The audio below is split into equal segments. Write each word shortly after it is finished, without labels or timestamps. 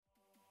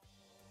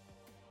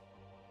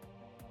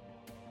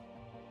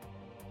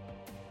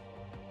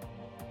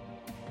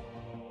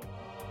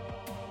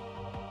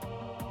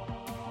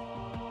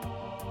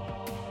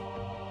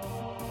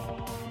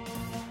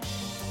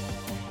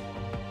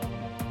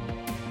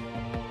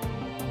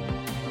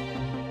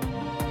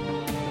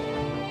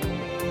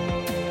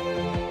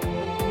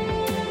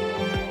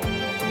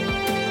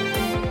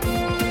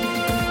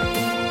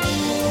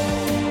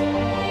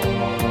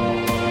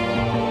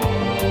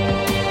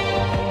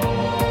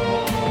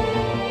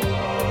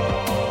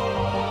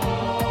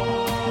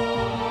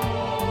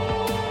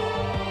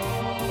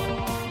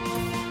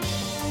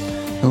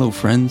Hello,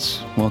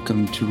 friends.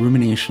 Welcome to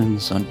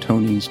Ruminations on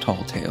Tony's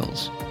Tall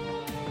Tales.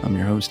 I'm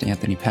your host,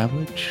 Anthony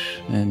Pavlich,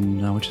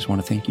 and I just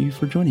want to thank you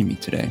for joining me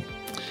today.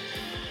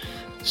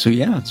 So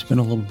yeah, it's been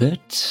a little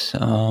bit,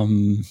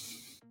 and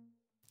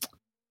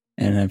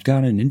I've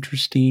got an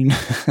interesting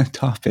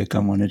topic I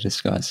want to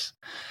discuss.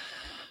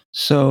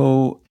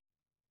 So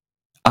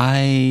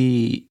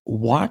I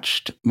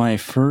watched my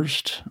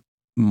first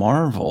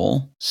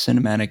Marvel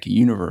Cinematic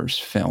Universe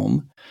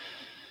film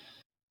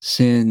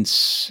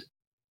since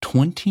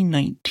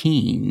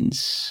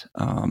 2019's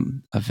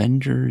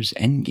Avengers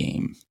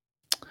Endgame.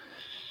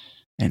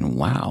 And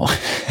wow,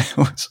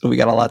 so we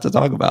got a lot to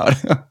talk about,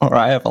 or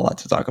I have a lot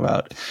to talk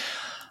about.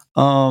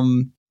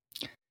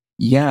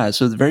 Yeah,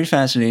 so it's very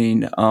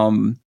fascinating.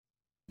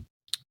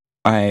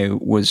 I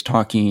was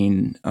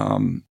talking,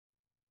 I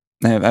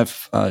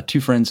have two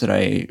friends that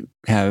I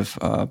have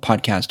a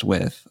podcast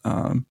with,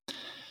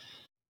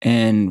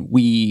 and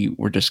we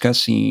were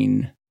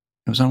discussing,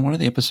 it was on one of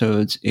the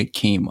episodes, it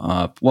came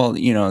up, well,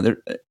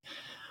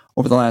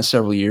 over the last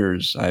several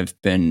years, I've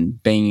been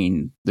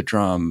banging the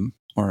drum,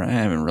 or I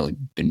haven't really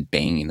been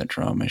banging the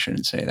drum, I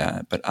shouldn't say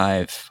that, but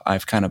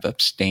I've kind of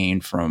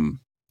abstained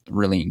from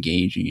really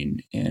engaging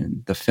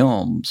in the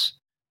films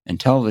and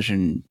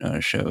television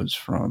shows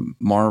from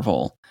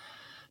Marvel,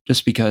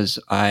 just because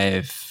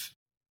I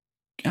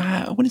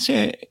wouldn't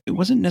say it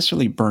wasn't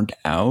necessarily burnt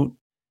out.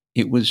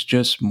 It was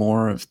just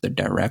more of the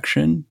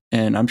direction.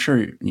 And I'm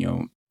sure,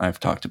 I've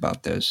talked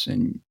about this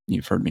and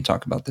you've heard me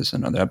talk about this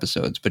in other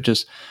episodes, but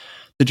just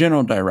the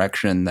general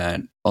direction that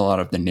a lot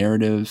of the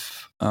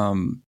narrative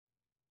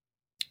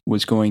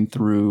was going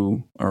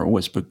through or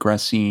was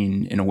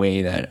progressing in a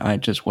way that I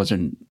just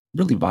wasn't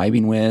really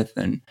vibing with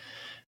and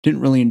didn't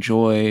really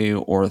enjoy,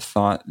 or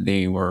thought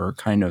they were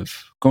kind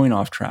of going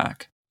off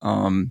track.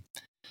 And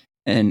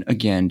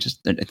again,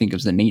 just I think it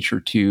was the nature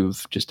too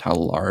of just how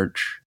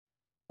large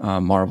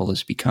Marvel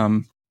has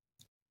become,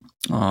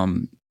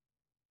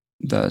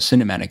 the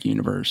cinematic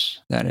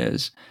universe, that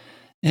is.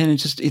 And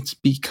it's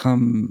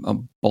become a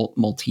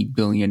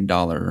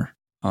multi-billion-dollar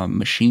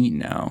machine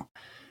now,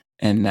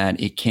 and that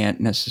it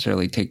can't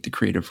necessarily take the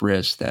creative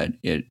risk that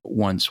it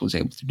once was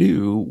able to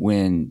do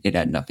when it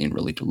had nothing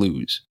really to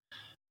lose.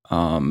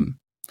 And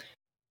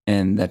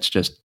that's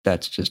just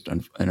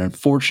an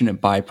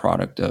unfortunate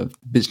byproduct of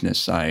business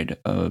side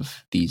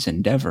of these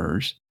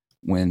endeavors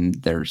when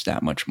there's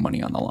that much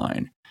money on the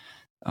line.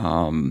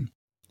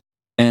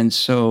 And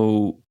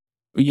so,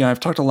 yeah, I've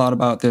talked a lot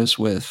about this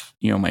with,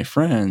 my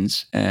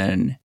friends,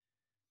 and,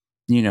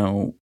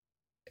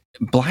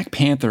 Black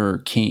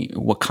Panther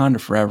Wakanda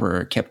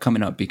Forever kept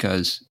coming up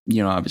because,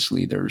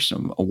 obviously there's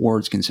some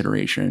awards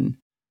consideration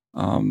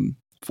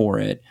for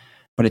it.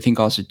 But I think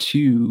also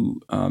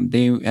too,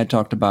 they had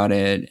talked about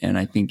it, and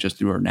I think just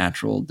through our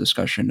natural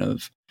discussion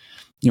of,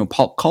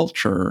 pulp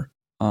culture,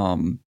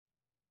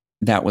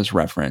 that was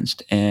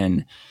referenced.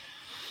 And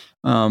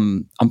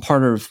I'm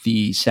part of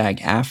the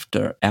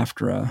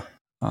SAG-AFTRA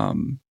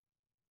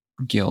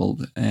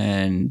guild,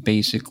 and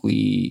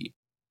basically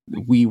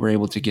we were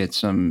able to get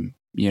some,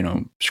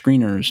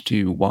 screeners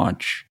to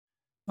watch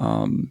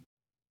some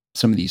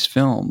of these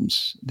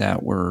films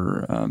that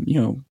were,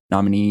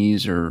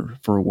 nominees or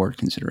for award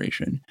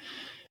consideration.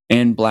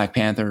 And Black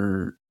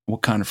Panther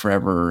Wakanda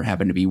Forever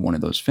happened to be one of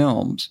those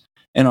films.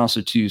 And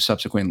also, too,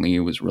 subsequently,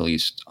 it was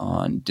released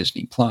on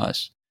Disney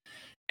Plus.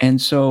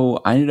 And so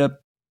I ended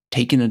up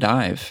taking a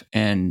dive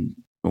and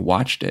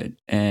watched it.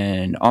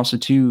 And also,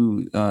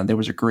 too, there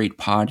was a great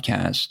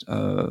podcast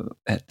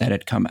that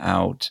had come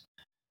out.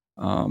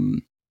 I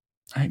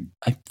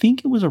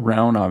think it was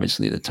around,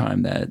 obviously, the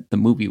time that the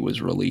movie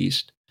was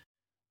released.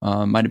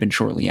 Might have been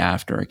shortly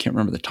after. I can't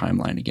remember the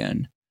timeline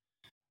again,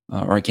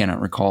 or I cannot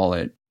recall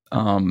it.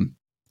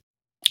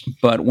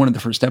 But one of the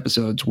first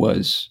episodes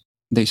was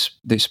they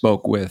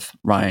spoke with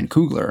Ryan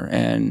Coogler,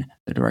 and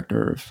the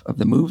director of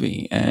the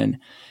movie, and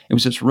it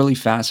was just really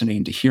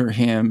fascinating to hear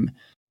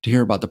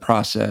about the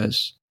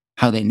process,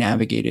 how they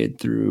navigated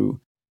through,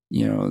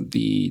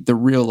 the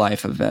real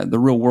life event, the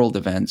real world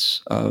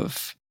events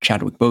of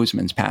Chadwick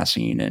Boseman's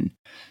passing, and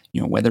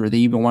whether they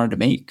even wanted to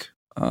make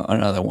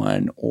another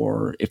one,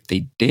 or if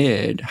they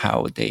did,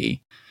 how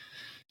they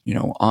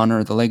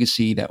honor the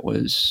legacy that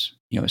was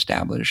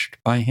established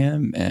by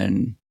him,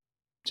 and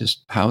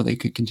just how they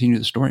could continue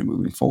the story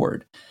moving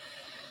forward.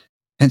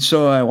 And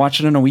so I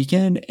watched it on a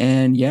weekend,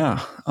 and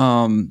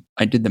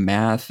I did the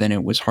math, and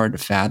it was hard to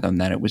fathom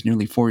that it was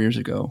nearly 4 years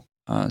ago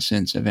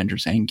since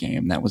Avengers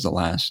Endgame. That was the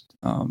last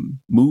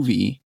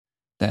movie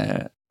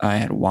that I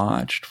had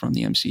watched from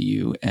the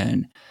MCU,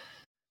 and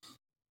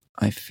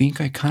I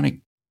think I kind of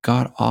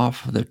got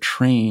off the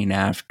train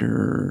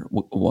after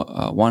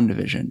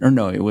WandaVision. Or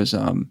no, it was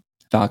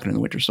Falcon and the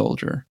Winter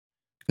Soldier.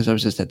 Because I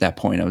was just at that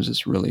point, I was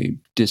just really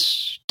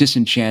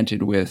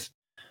disenchanted with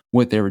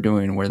what they were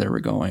doing, where they were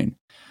going.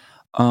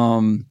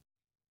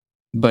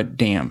 But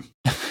damn,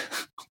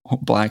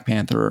 Black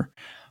Panther,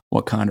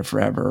 Wakanda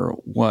Forever,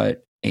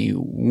 what a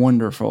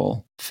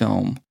wonderful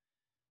film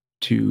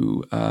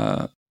to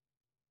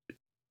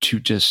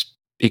just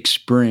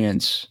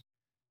experience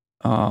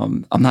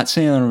I'm not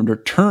saying I'm going to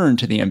return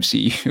to the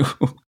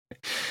MCU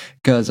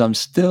because I'm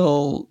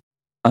still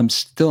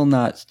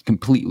not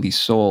completely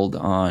sold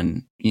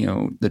on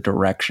the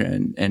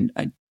direction, and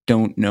I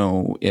don't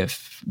know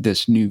if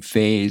this new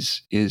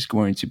phase is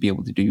going to be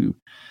able to do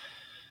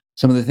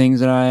some of the things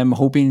that I'm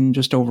hoping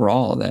just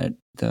overall that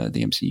the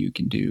MCU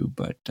can do.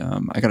 But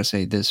I got to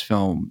say, this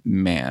film,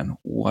 man,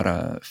 what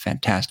a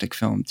fantastic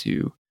film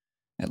to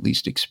at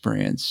least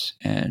experience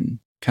and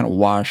kind of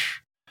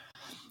wash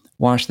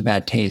the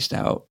bad taste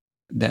out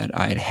that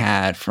I'd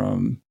had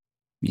from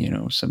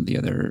some of the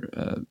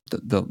other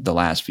the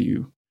last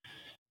few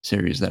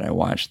series that I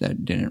watched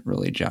that didn't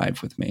really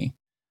jive with me.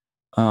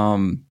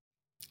 Um,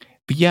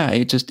 but yeah,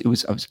 I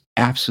was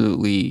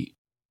absolutely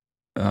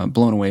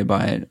blown away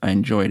by it. I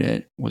enjoyed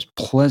it. Was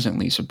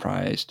pleasantly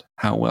surprised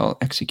how well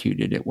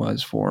executed it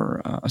was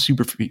for a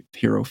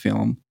superhero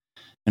film,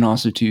 and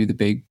also to the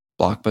big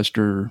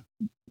blockbuster,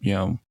 you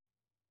know,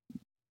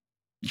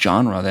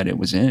 genre that it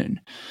was in.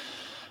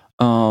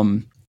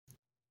 Um,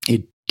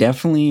 it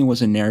definitely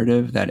was a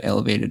narrative that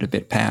elevated a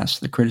bit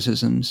past the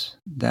criticisms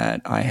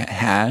that I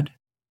had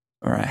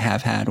or I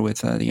have had with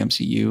the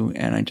MCU,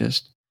 and I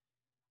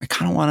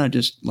kind of want to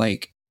just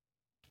like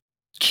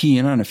key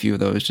in on a few of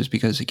those, just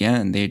because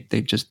again they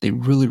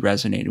really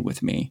resonated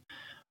with me,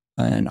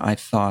 and I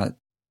thought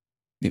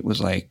it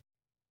was like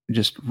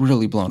just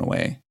really blown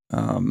away.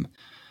 I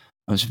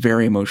was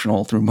very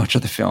emotional through much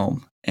of the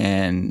film,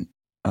 and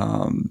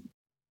um,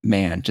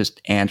 man, just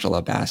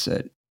Angela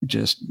Bassett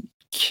just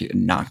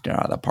knocked it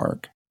out of the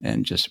park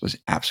and just was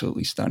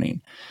absolutely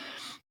stunning.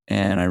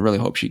 And I really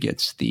hope she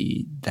gets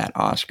that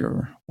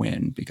Oscar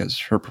win because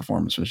her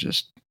performance was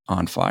just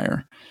on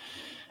fire.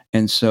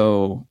 And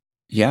so,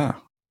 yeah,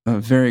 a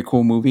very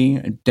cool movie.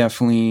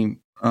 Definitely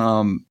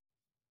going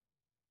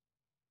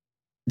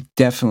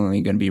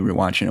to be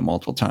rewatching it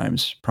multiple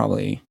times,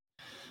 probably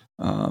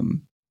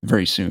um,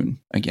 very soon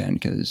again,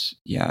 because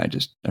yeah, I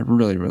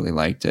really really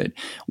liked it.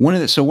 One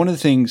of the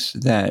things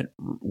that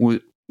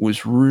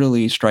was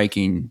really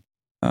striking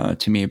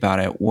to me about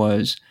it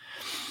was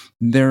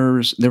there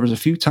was a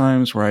few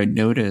times where I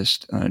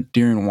noticed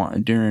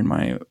during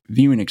my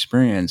viewing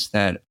experience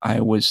that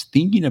I was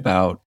thinking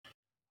about,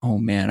 oh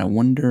man, I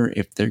wonder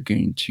if they're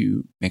going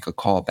to make a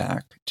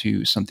callback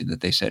to something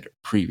that they said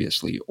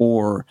previously,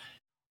 or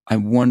I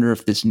wonder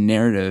if this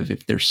narrative,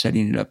 if they're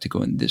setting it up to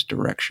go in this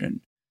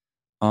direction.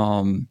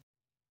 Um,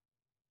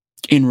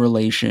 in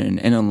relation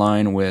and in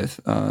line with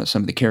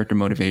some of the character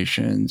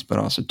motivations, but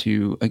also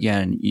to,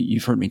 again,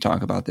 you've heard me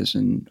talk about this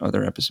in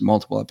other episodes,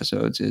 multiple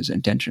episodes, is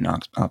intention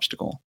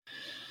obstacle.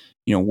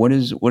 What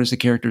is the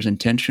character's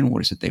intention?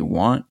 What is it they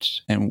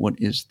want? And what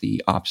is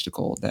the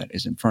obstacle that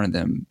is in front of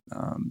them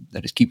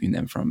that is keeping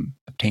them from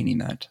obtaining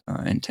that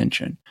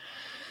intention?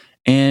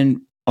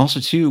 And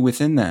also, too,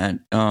 within that,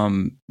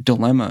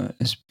 dilemma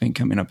has been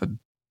coming up a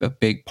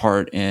big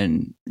part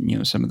in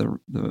some of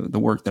the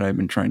work that I've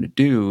been trying to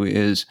do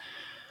is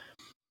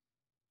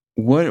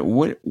what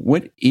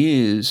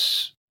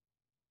is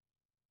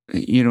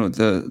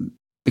the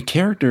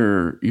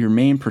character, your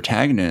main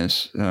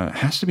protagonist,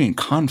 has to be in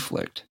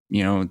conflict,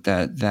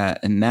 that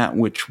and that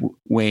which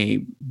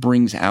way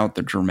brings out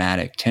the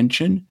dramatic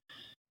tension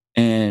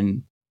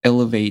and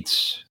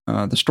elevates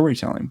the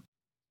storytelling.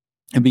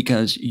 And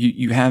because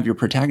you have your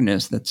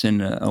protagonist that's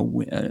in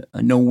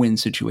a no-win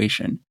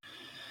situation,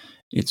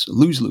 it's a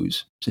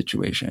lose-lose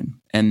situation,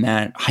 and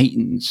that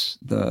heightens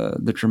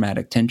the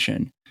dramatic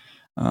tension,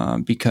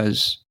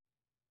 because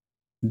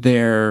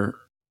they're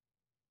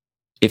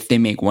if they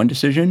make one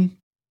decision,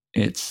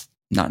 it's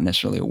not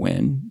necessarily a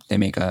win. They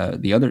make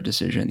the other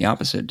decision, the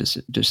opposite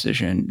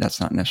decision,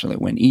 that's not necessarily a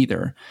win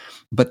either.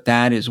 But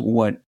that is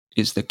what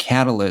is the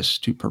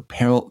catalyst to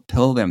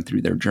propel them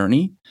through their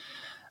journey,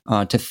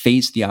 to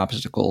face the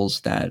obstacles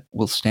that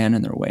will stand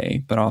in their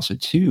way, but also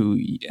too,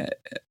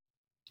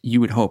 you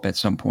would hope at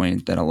some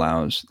point that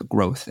allows the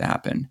growth to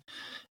happen.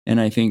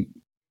 And I think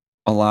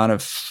a lot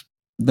of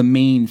the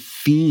main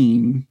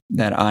theme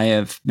that I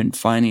have been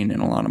finding in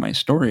a lot of my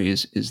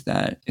stories is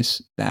the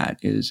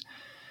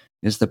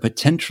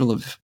potential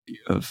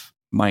of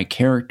my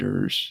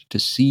characters to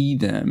see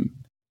them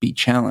be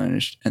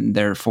challenged and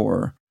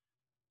therefore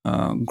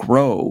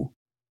grow,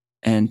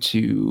 and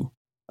to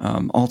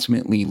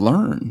ultimately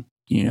learn,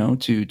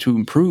 to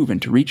improve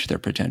and to reach their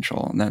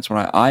potential. And that's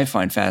what I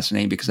find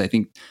fascinating, because I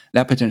think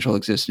that potential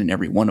exists in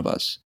every one of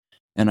us.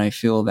 And I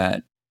feel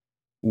that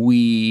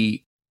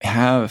we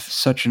have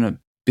such an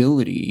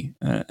ability,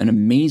 an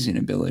amazing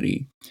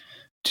ability,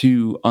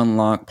 to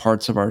unlock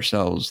parts of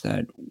ourselves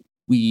that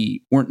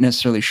we weren't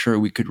necessarily sure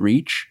we could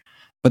reach,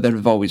 but that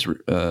have always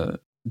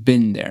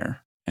been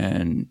there.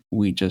 And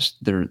we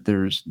just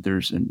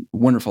there's a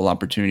wonderful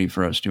opportunity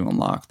for us to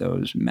unlock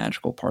those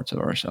magical parts of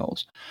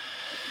ourselves.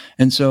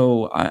 And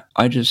so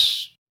I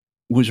just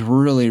was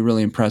really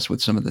really impressed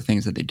with some of the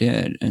things that they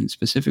did, and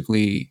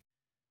specifically,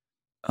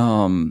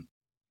 um,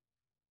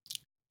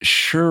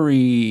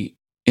 Shuri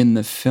in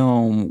the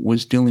film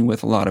was dealing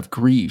with a lot of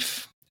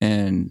grief,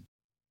 and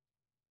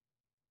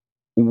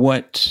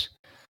what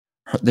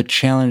the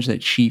challenge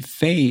that she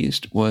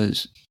faced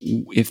was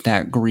if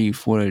that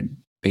grief would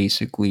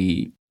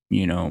basically,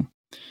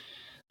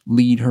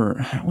 lead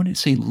her. I wouldn't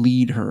say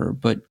lead her,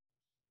 but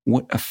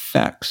what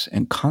effects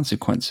and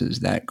consequences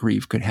that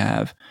grief could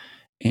have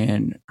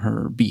and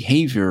her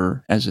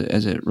behavior as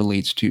it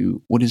relates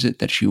to what is it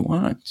that she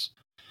wants.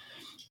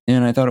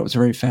 And I thought it was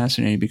very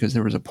fascinating because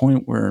there was a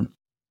point where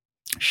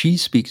she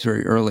speaks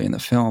very early in the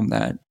film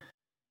that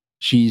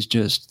she's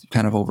just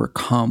kind of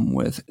overcome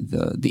with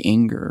the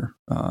anger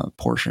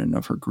portion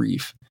of her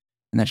grief,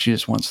 and that she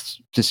just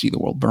wants to see the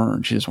world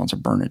burn. She just wants to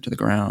burn it to the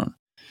ground.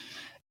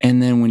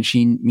 And then when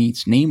she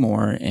meets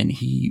Namor and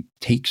he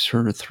takes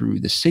her through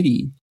the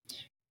city,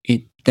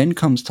 it then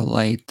comes to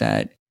light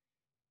that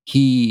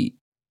he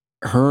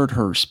heard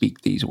her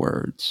speak these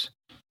words,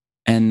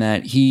 and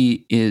that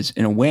he is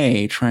in a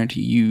way trying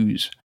to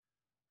use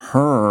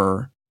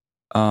her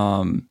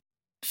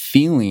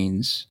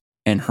feelings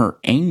and her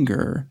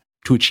anger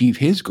to achieve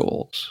his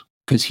goals,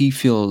 because he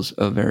feels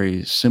a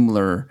very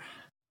similar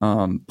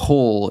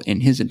pull in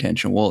his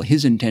intention. Well,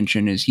 his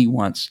intention is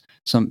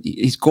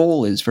his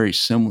goal is very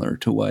similar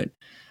to what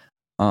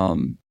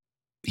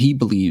he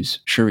believes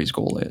Shuri's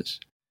goal is,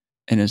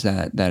 and is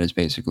that is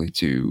basically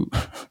to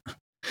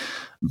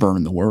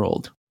burn the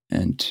world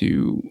and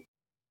to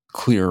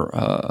clear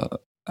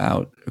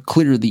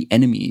the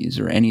enemies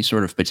or any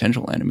sort of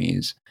potential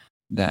enemies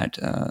that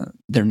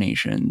their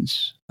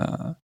nations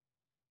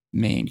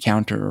may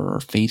encounter or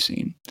are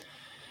facing.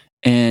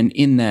 And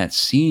in that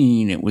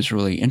scene, it was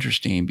really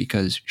interesting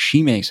because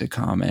she makes a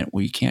comment,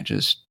 well, you can't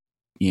just,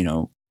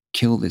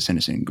 kill this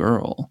innocent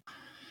girl.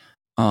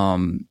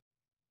 And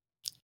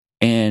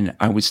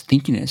I was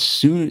thinking, as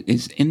soon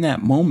as in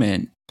that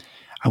moment,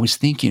 I was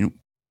thinking,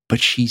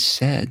 but she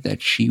said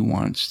that she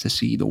wants to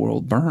see the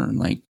world burn.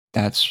 Like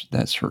that's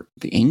her,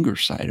 the anger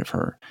side of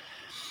her.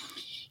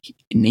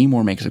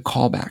 Namor makes a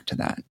callback to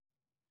that.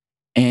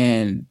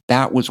 And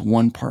that was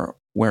one part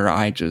where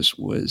I just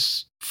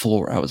was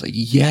floored. I was like,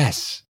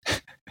 yes.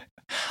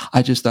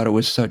 I just thought it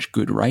was such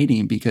good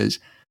writing because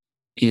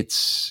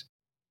it's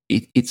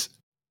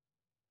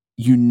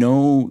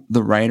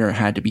the writer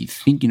had to be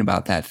thinking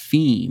about that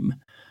theme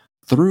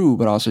through,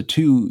 but also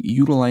too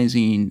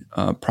utilizing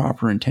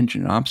proper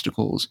intention and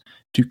obstacles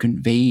to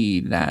convey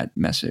that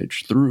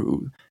message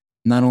through,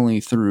 not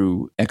only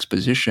through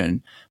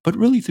exposition, but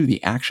really through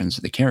the actions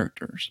of the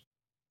characters.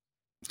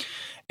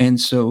 And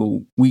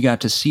so we got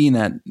to see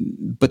that,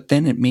 but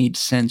then it made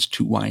sense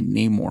to why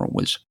Namor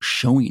was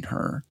showing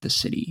her the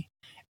city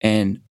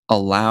and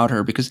allowed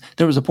her, because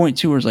there was a point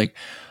too where it's like,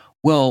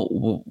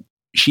 well,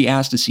 she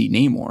asked to see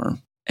Namor,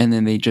 and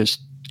then they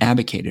just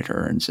abdicated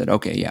her and said,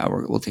 okay, yeah,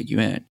 we'll take you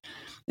in.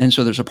 And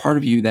so there's a part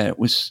of you that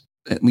was,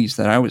 at least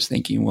that I was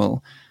thinking,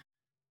 well,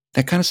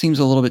 that kind of seems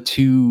a little bit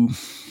too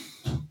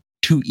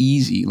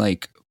easy.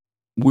 Like,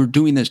 we're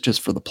doing this just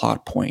for the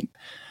plot point.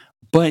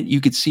 But you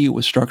could see it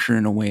was structured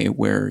in a way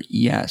where,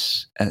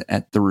 yes,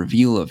 at the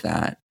reveal of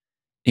that,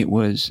 it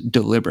was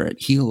deliberate.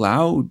 He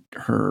allowed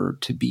her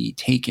to be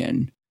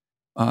taken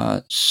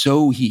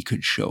so he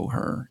could show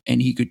her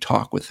and he could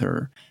talk with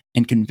her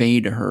and convey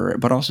to her,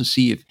 but also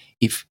see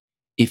if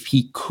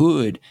he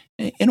could,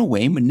 in a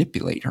way,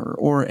 manipulate her,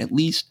 or at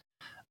least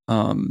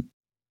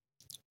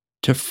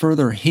to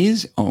further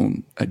his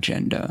own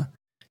agenda,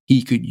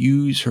 he could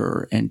use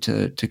her and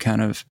to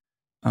kind of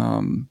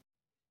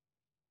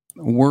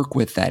work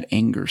with that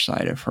anger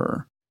side of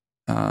her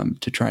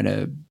to try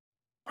to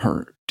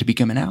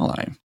become an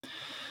ally.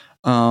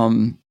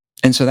 And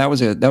so that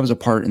was a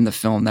part in the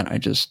film that I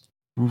just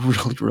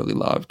really, really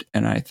loved.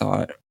 And I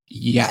thought,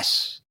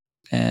 yes.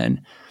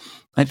 And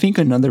I think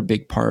another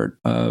big part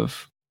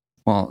of,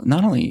 well,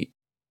 not only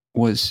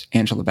was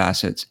Angela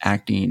Bassett's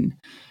acting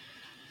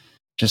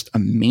just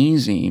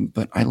amazing,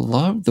 but I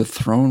loved the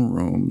throne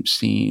room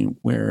scene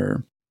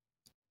where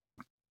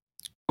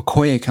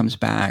Okoye comes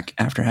back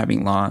after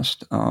having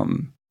lost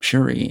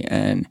Shuri,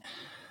 and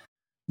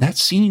that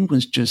scene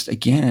was just,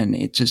 again,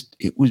 it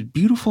was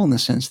beautiful in the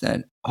sense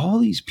that all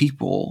these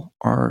people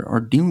are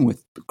dealing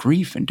with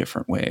grief in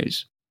different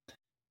ways.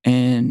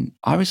 And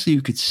obviously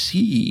you could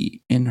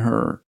see in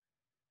her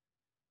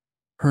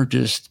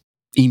just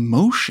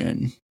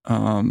emotion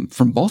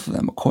from both of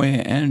them,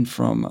 Okoye and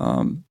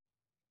from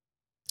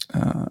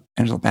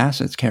Angela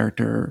Bassett's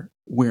character,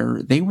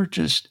 where they were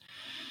just,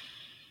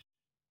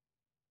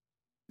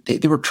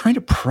 they were trying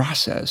to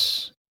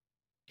process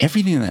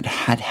everything that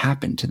had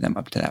happened to them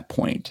up to that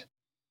point.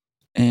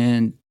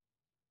 And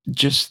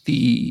just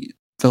the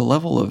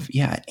level of,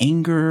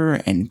 anger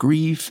and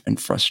grief and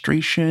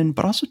frustration,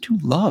 but also to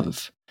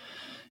love.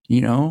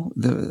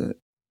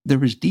 There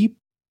was deep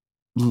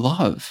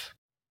love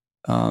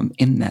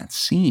in that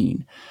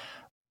scene,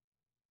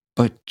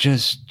 but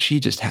she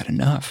just had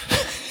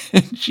enough.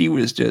 She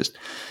was just,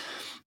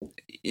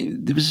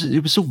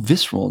 it was so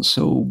visceral and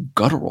so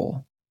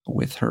guttural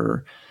with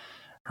her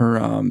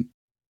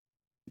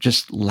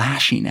just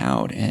lashing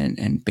out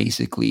and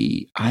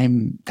basically,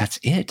 that's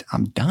it,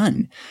 I'm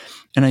done.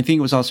 And I think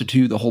it was also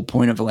too the whole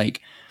point of,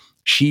 like,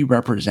 she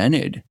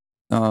represented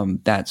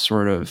that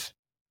sort of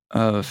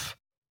of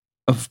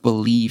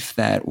belief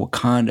that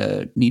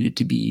Wakanda needed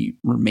to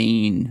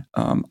remain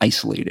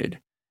isolated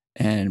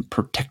and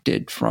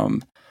protected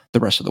from the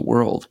rest of the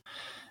world.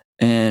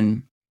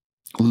 And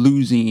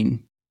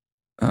losing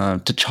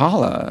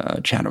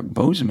T'Challa, Chadwick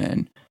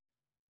Boseman,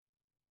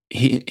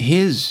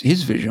 his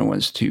vision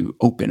was to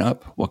open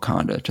up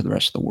Wakanda to the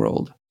rest of the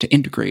world, to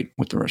integrate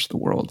with the rest of the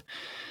world.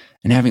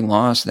 And having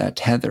lost that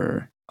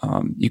tether,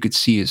 you could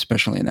see,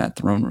 especially in that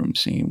throne room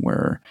scene,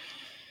 where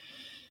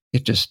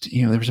it just,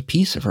 there was a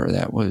piece of her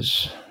that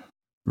was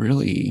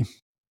really,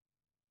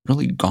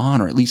 really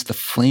gone, or at least the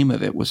flame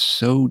of it was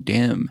so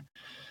dim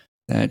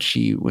that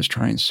she was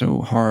trying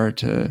so hard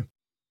to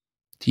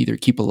either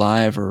keep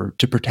alive or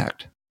to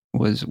protect.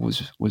 Was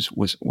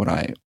what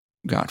I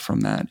got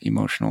from that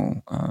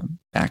emotional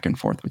back and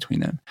forth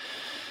between them.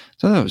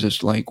 So that was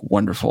just like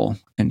wonderful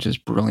and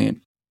just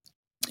brilliant.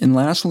 And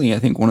lastly, I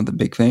think one of the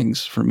big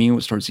things for me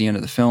was towards the end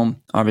of the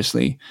film,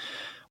 obviously,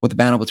 with the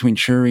battle between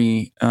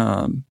Shuri,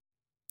 and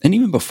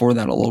even before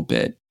that a little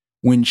bit,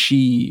 when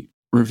she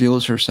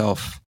reveals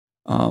herself,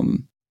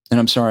 and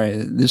I'm sorry,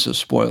 this is a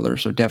spoiler,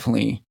 so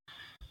definitely,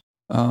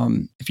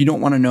 if you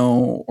don't want to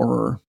know,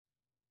 or,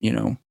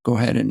 go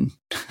ahead and,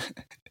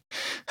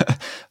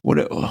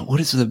 what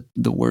is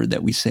the word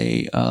that we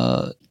say,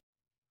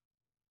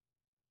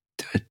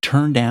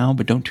 turn down,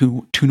 but don't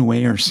tune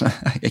away, or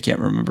something. I can't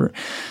remember,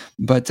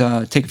 but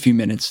take a few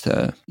minutes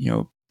to,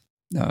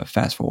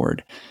 fast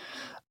forward.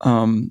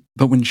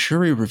 But when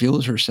Shuri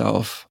reveals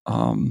herself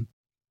to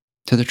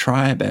the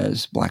tribe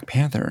as Black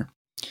Panther,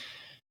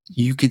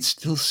 you could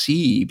still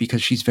see,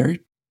 because she's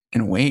very,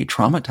 in a way,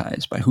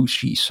 traumatized by who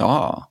she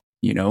saw,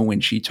 when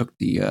she took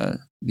the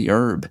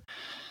herb.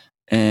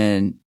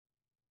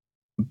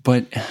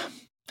 But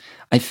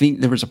I think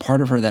there was a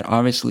part of her that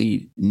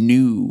obviously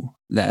knew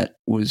that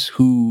was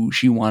who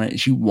she wanted.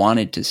 She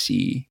wanted to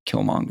see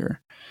Killmonger,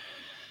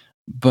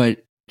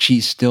 but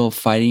she's still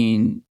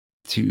fighting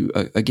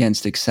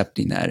against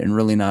accepting that, and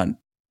really not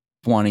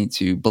wanting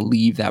to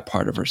believe that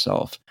part of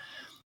herself.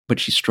 But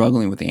she's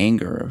struggling with the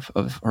anger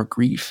of her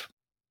grief.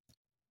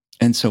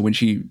 And so when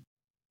she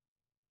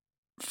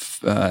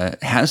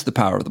has the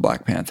power of the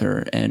Black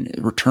Panther and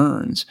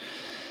returns,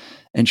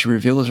 and she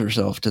reveals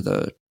herself to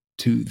the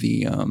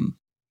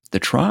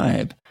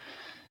tribe,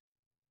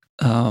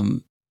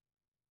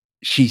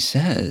 she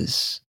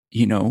says,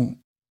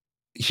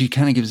 she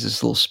kind of gives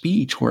this little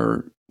speech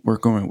where we're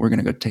going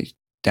to go take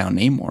down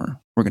Namor.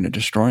 We're going to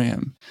destroy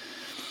him.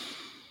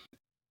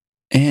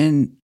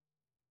 And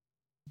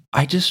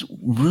I just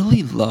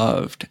really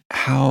loved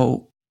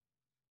how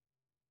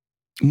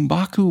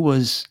M'Baku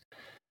was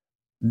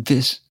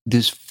this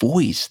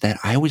voice that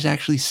I was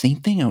actually, same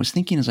thing I was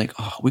thinking is like,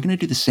 oh, we're going to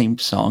do the same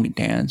song and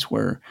dance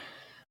where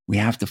we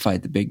have to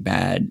fight the big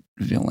bad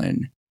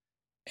villain.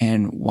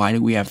 And why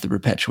do we have to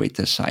perpetuate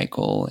this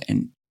cycle?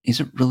 And is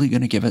it really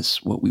going to give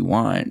us what we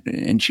want?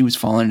 And she was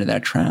falling into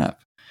that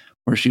trap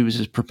where she was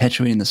just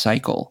perpetuating the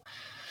cycle.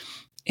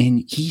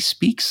 And he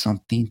speaks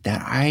something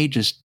that I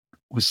just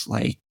was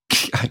like,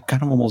 I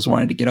kind of almost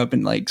wanted to get up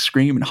and like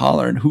scream and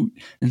holler and hoot.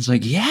 And it's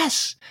like,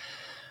 yes.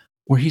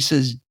 Where he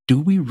says, does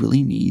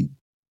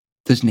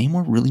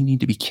Namor really need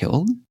to be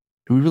killed?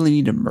 Do we really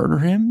need to murder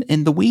him?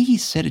 And the way he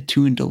said it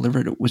too and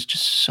delivered it was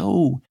just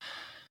so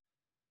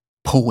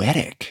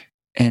poetic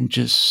and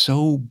just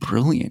so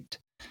brilliant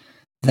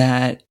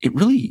that it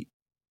really,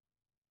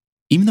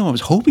 even though I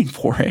was hoping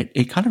for it,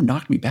 it kind of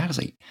knocked me back. I was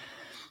like,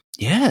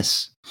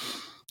 yes.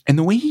 And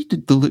the way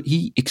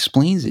he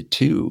explains it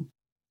too,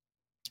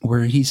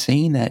 where he's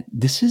saying that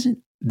this isn't,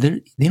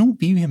 they don't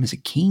view him as a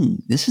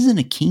king. This isn't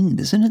a king.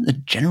 This isn't a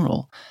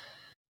general.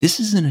 This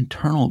is an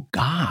eternal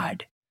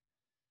God.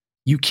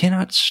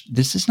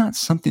 This is not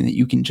something that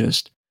you can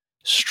just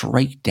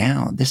strike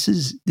down. This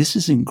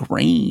is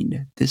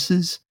ingrained. This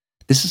is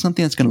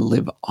something that's going to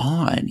live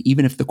on,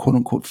 even if the quote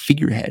unquote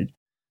figurehead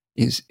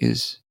is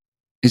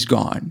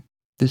gone.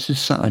 This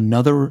is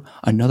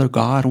another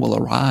God will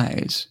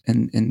arise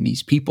in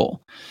these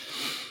people.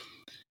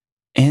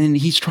 And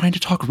he's trying to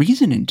talk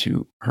reason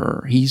into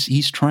her.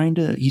 He's trying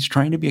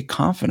to be a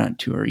confidant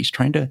to her. He's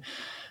trying to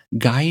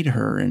guide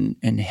her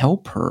and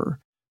help her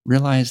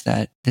realize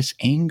that this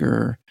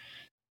anger,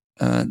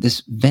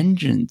 this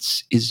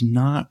vengeance is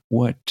not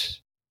what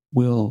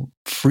will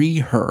free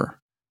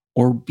her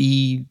or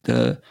be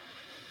the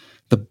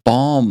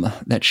balm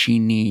that she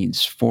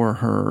needs for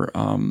her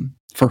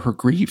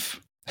grief.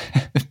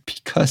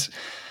 Because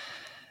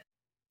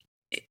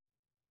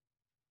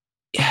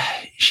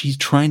she's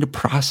trying to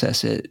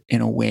process it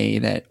in a way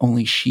that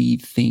only she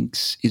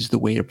thinks is the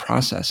way to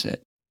process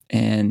it.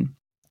 And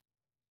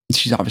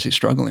she's obviously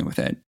struggling with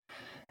it.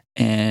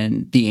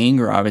 And the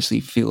anger obviously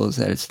feels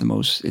that it's the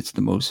most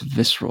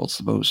visceral, it's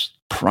the most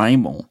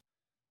primal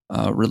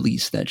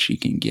release that she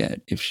can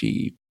get if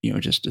she,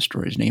 just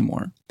destroys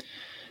Namor.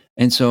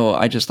 And so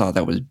I just thought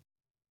that was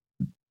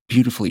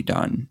beautifully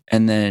done.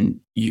 And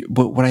then,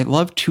 but what I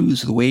love too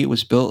is the way it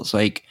was built. It's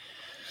like,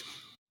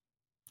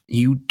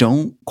 you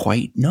don't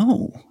quite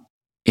know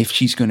if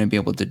she's going to be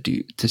able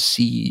to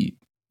see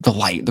the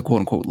light, the quote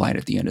unquote light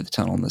at the end of the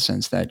tunnel, in the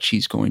sense that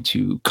she's going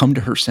to come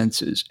to her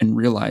senses and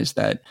realize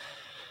that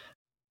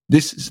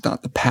this is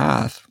not the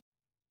path,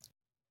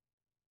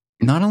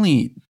 not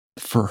only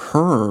for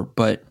her,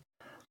 but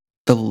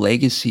the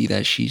legacy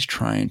that she's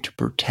trying to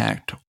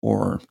protect,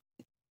 or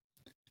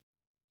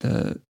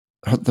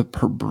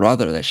her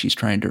brother that she's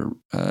trying to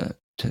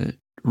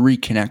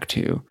reconnect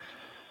to,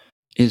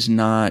 is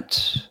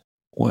not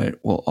what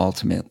will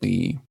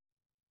ultimately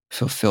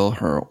fulfill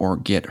her or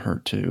get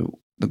her to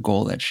the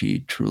goal that she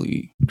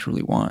truly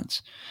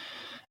wants.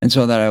 And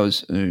so that I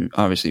was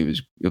obviously it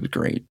was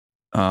great.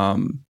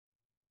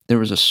 There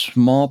was a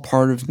small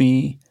part of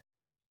me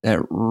that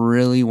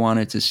really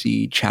wanted to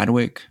see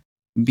Chadwick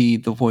be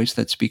the voice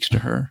that speaks to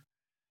her,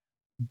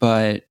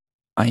 but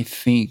I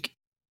think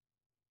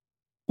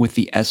with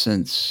the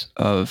essence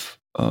of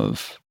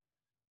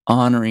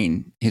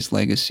honoring his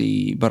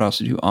legacy, but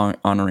also to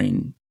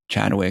honoring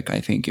Chadwick, I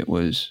think it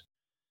was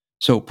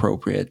so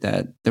appropriate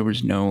that there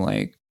was no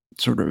like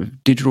sort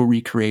of digital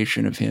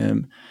recreation of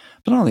him.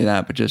 But not only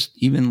that, but just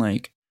even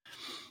like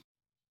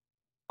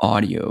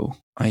audio,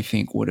 I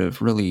think would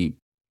have really,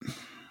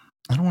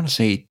 I don't want to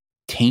say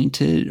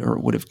tainted, or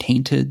would have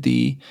tainted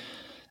the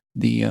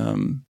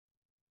um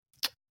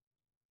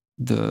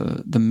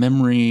the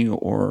memory,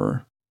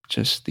 or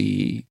just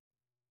the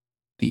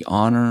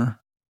honor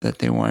that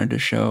they wanted to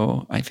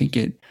show. I think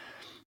it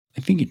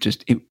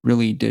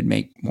really did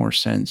make more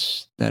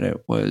sense that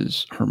it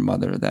was her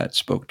mother that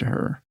spoke to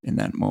her in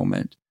that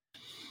moment.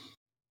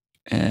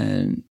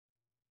 And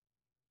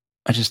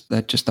I just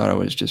thought it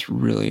was just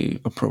really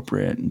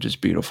appropriate and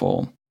just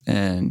beautiful.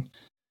 And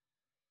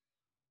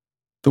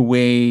the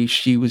way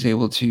she was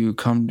able to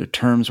come to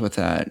terms with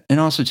that, and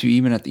also to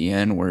even at the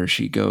end where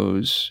she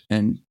goes,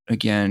 and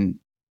again,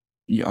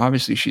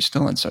 obviously she's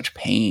still in such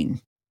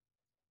pain,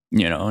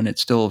 and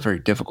it's still very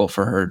difficult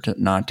for her to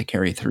not to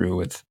carry through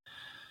with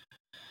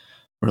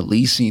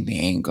releasing the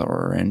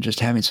anger and just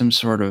having some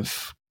sort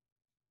of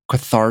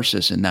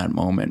catharsis in that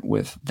moment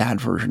with that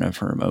version of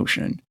her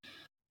emotion.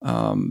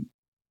 Um,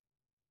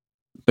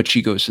 but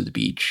she goes to the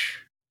beach,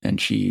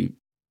 and she,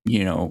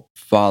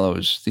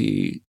 follows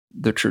the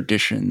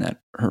tradition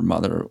that her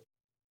mother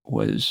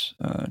was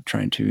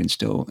trying to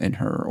instill in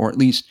her, or at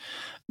least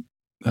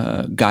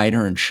guide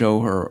her and show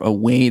her a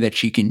way that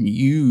she can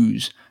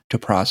use to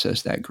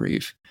process that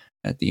grief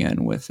at the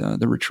end with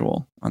the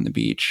ritual on the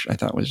beach. I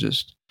thought it was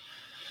just,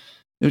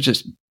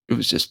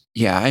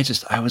 yeah,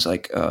 I was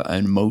like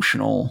an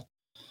emotional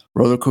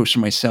roller coaster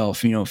myself,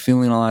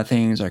 feeling a lot of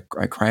things. I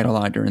cried a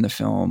lot during the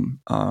film,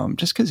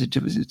 just because it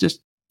just,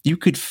 you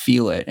could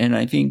feel it. And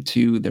I think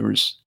too, there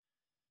was,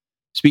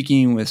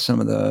 speaking with some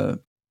of they're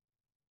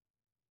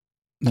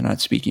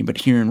not speaking, but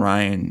hearing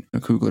Ryan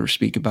Coogler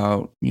speak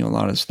about, a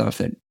lot of stuff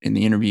that in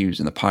the interviews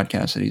and the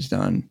podcasts that he's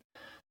done,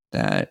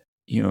 that,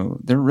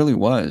 there really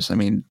was, I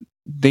mean,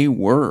 they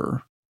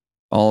were,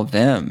 all of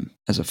them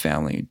as a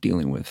family,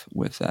 dealing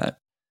with that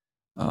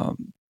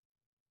um,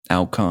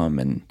 outcome,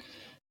 and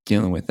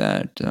dealing with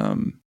that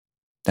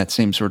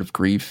same sort of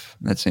grief,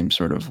 that same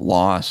sort of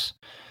loss.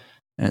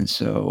 And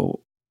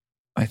so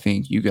I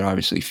think you could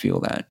obviously feel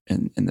that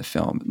in the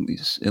film,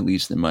 at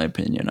least in my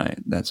opinion. I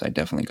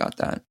definitely got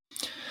that.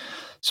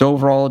 So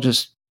overall,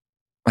 just,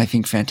 I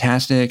think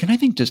fantastic, and I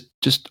think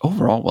just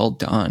overall well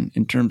done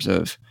in terms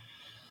of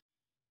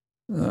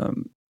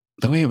um,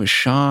 the way it was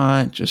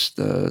shot, just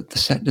the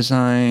set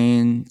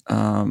design.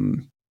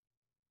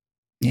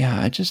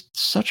 Yeah, just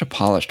such a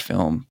polished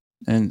film,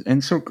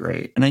 and so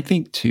great. And I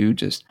think too,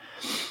 just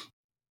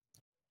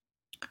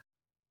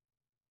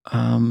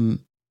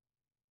um,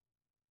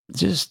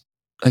 just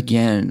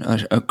again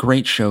a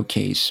great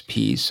showcase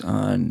piece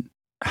on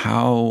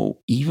how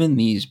even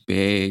these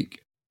big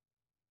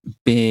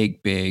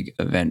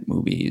event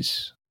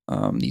movies,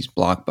 these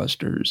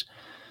blockbusters,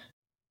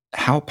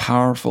 how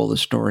powerful the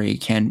story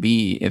can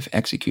be if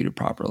executed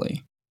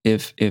properly.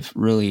 If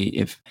really,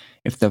 if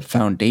the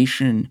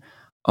foundation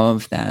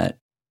of that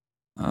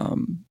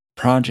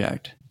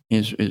project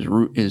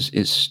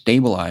is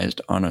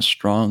stabilized on a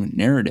strong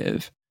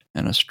narrative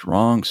and a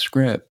strong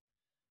script,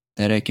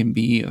 that it can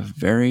be a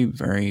very,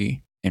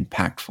 very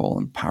impactful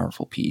and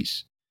powerful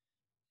piece.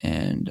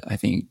 And I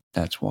think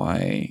that's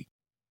why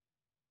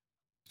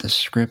the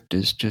script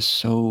is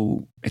just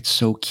it's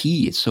so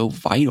key, it's so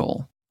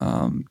vital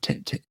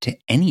to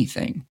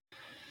anything.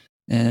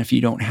 And if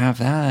you don't have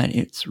that,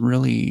 it's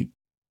really,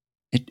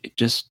 it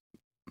just,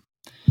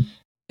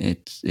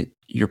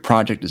 your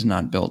project is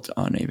not built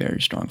on a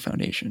very strong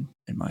foundation,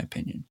 in my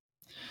opinion.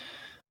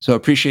 So I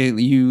appreciate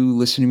you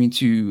listening to me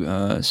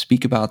to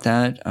speak about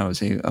that. I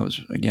was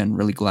again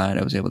really glad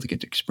I was able to get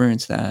to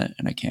experience that,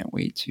 and I can't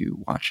wait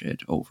to watch it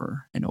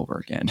over and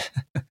over again,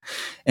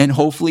 and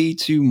hopefully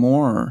to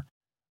more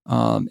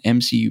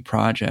MCU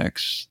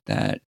projects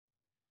that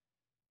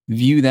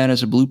view that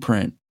as a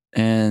blueprint,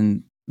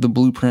 and the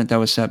blueprint that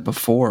was set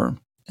before,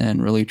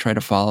 and really try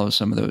to follow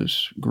some of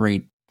those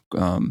great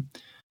um,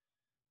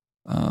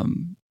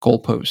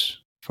 goalposts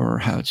for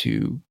how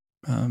to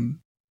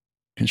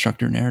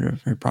construct your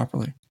narrative very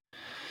properly.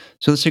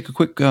 So let's take a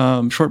quick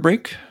short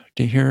break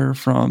to hear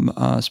from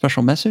a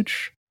special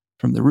message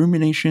from the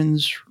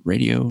Ruminations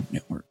Radio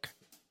Network.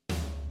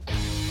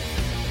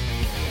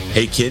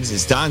 Hey kids,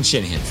 it's Don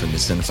Shanahan from the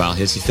Cinephile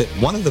Hissy Fit,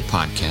 one of the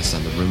podcasts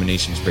on the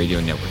Ruminations Radio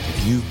Network.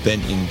 If you've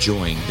been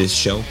enjoying this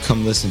show,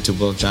 come listen to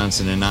Will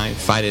Johnson and I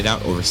fight it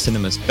out over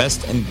cinema's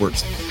best and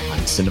worst on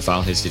the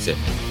Cinephile Hissy Fit.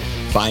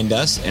 Find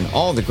us and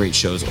all the great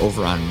shows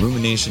over on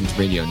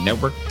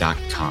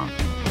ruminationsradionetwork.com.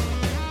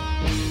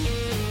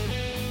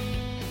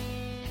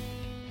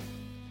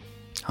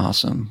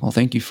 Awesome. Well,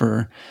 thank you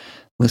for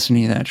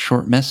listening to that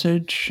short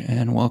message,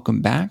 and welcome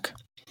back.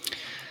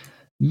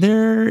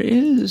 There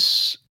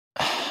was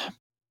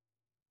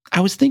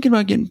thinking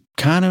about getting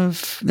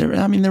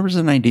there was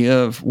an idea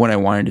of what I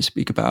wanted to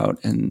speak about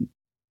in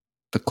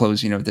the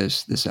closing of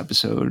this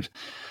episode.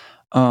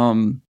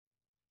 I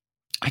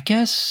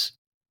guess,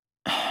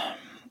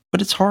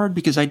 but it's hard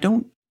because I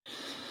don't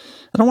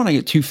want to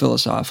get too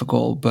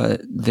philosophical,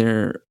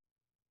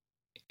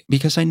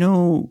 because I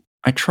know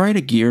I try to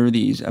gear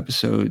these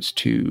episodes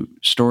to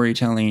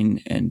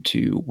storytelling and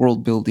to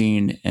world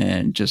building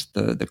and just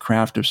the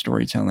craft of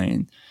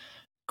storytelling,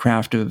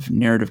 craft of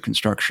narrative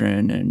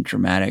construction and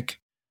dramatic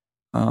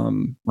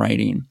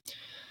writing.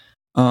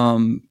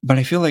 But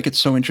I feel like it's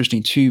so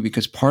interesting too,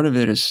 because part of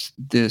it is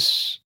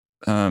this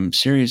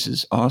series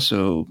is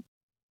also,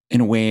 in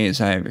a way, as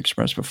I've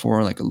expressed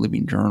before, like a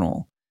living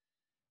journal,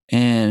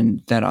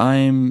 and that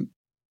I'm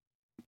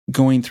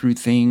going through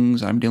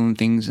things, I'm dealing with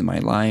things in my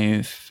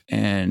life,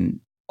 and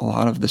a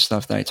lot of the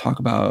stuff that I talk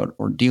about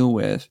or deal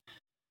with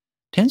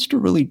tends to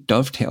really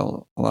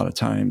dovetail a lot of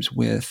times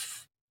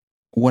with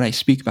what I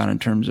speak about in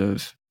terms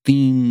of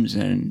themes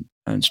and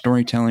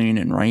storytelling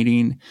and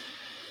writing.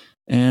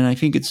 And I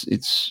think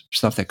it's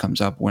stuff that comes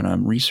up when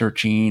I'm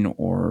researching,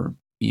 or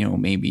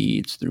maybe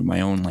it's through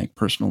my own like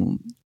personal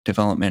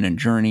development and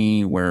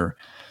journey, where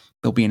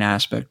there'll be an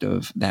aspect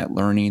of that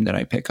learning that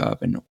I pick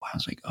up, and I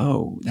was like,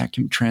 oh, that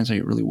can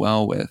translate really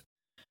well with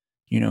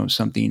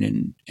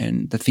something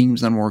and the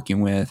themes that I'm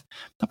working with.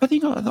 But I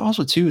think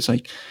also too, it's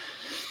like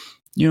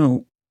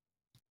a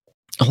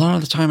lot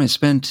of the time I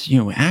spent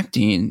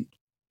acting.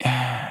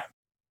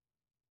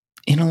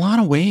 In a lot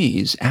of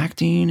ways,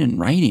 acting and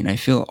writing, I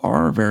feel,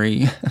 are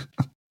very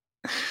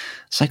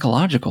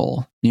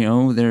psychological.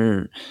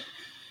 It's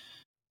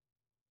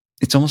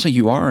almost like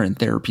you are in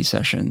therapy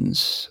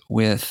sessions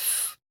with,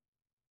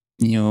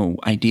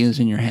 ideas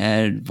in your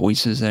head,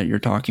 voices that you're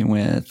talking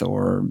with,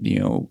 or,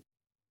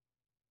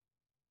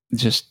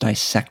 just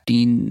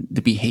dissecting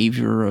the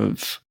behavior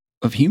of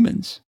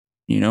humans.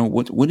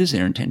 What is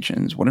their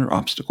intentions? What are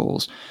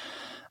obstacles?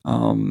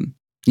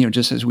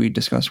 Just as we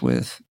discussed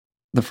with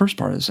the first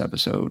part of this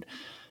episode,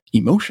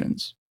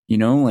 emotions,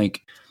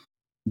 like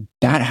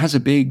that has a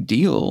big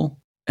deal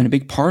and a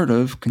big part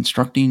of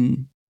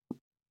constructing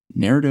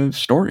narrative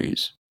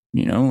stories.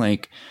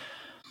 Like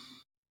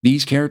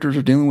these characters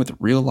are dealing with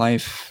real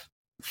life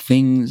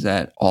things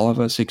that all of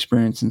us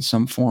experience in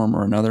some form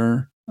or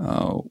another.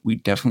 We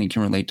definitely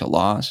can relate to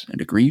loss and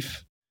to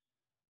grief.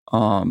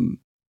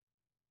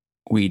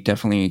 We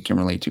definitely can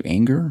relate to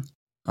anger,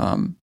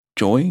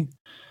 joy,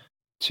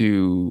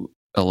 to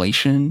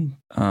elation,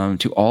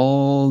 to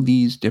all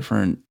these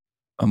different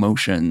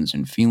emotions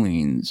and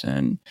feelings.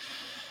 And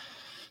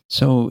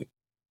so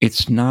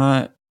it's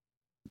not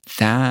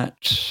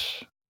that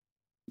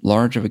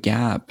large of a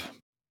gap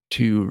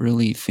to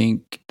really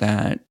think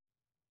that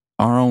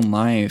our own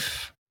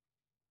life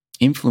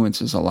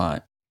influences a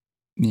lot,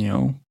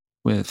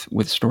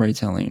 with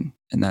storytelling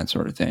and that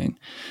sort of thing.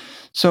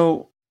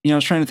 So, I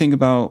was trying to think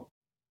about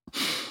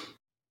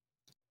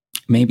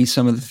maybe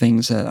some of the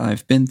things that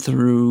I've been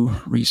through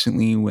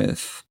recently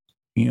with,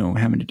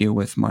 having to deal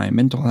with my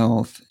mental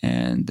health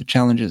and the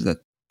challenges that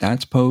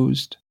that's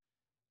posed,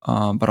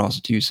 but also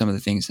to some of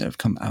the things that have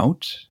come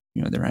out.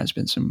 There has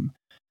been some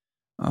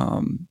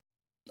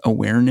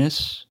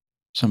awareness,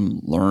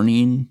 some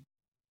learning,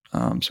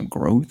 some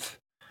growth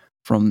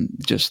from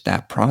just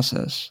that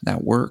process,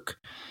 that work.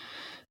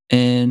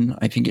 And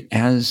I think it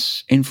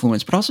has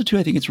influence, but also too,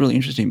 I think it's really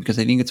interesting because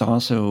I think it's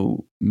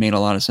also made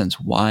a lot of sense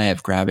why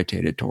I've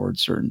gravitated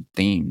towards certain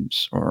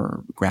themes,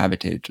 or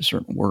gravitated to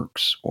certain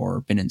works,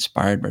 or been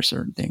inspired by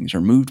certain things, or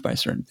moved by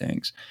certain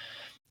things,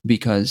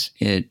 because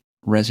it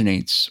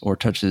resonates or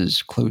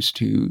touches close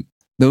to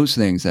those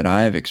things that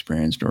I have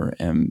experienced or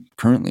am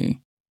currently,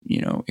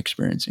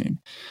 experiencing.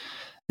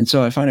 And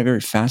so I find it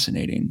very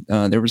fascinating.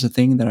 There was a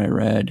thing that I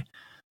read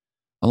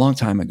a long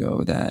time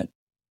ago that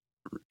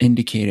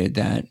indicated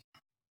that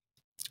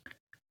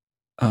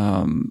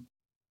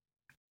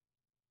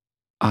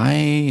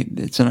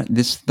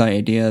the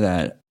idea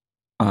that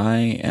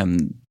I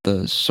am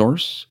the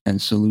source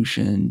and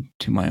solution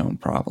to my own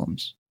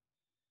problems,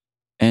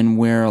 and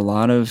where a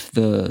lot of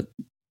the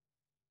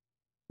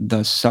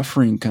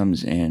suffering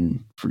comes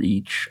in for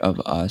each of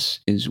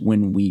us is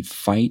when we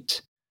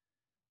fight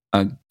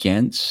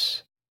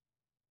against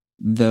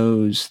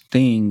those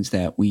things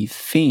that we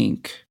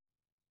think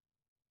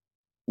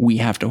we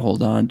have to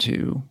hold on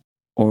to,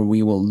 or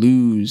we will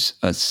lose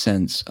a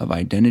sense of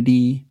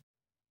identity,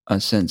 a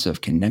sense of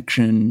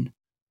connection,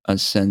 a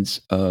sense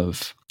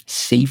of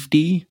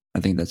safety. I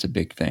think that's a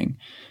big thing,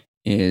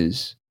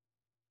 is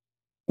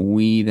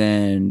we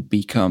then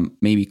become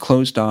maybe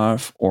closed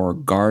off or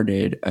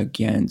guarded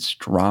against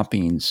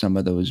dropping some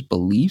of those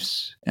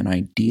beliefs and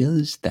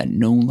ideas that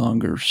no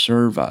longer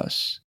serve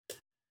us,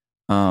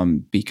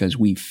 because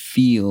we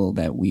feel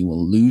that we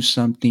will lose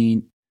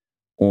something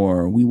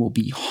or we will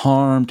be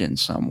harmed in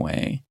some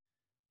way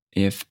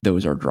if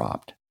those are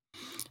dropped.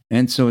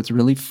 And so it's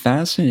really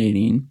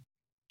fascinating.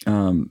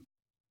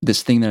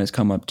 This thing that has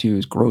come up too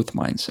is growth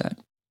mindset.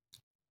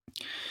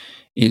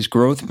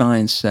 Growth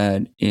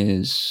mindset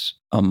is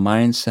a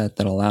mindset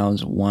that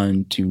allows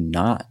one to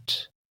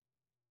not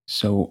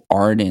so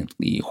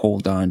ardently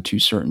hold on to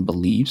certain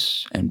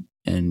beliefs and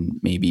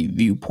maybe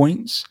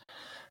viewpoints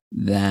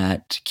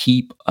that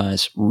keep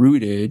us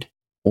rooted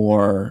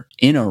or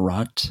in a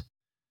rut,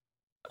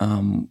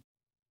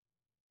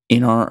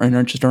 in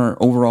our just our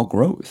overall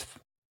growth,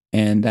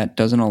 and that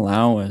doesn't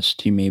allow us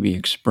to maybe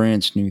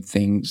experience new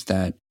things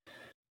that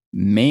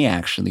may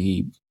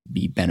actually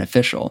be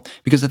beneficial.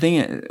 Because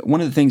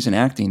one of the things in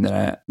acting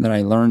that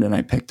I learned and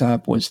I picked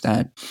up was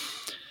that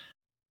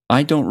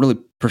I don't really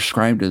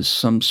prescribe to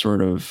some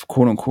sort of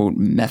quote unquote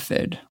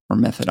method or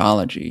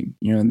methodology.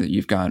 That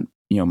you've got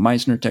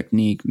Meissner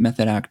technique,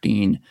 method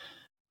acting,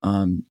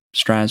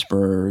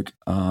 Strasberg.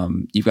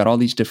 You've got all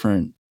these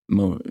different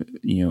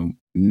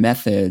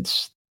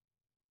methods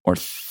or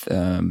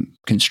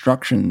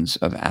constructions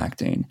of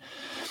acting.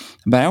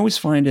 But I always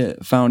found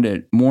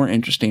it more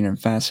interesting and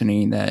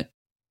fascinating that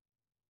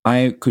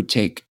I could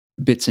take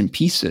bits and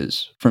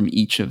pieces from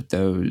each of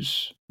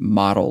those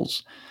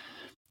models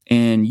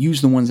and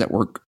use the ones that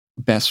work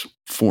best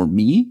for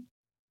me,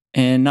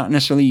 and not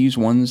necessarily use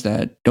ones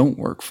that don't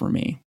work for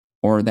me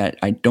or that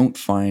I don't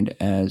find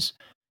as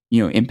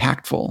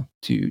impactful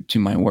to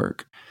my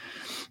work.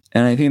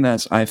 And I think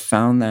I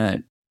found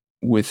that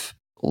with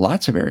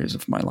lots of areas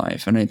of my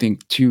life, and I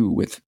think too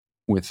with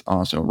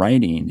also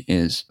writing,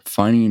 is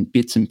finding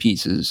bits and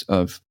pieces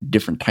of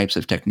different types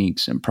of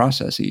techniques and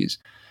processes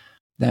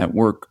that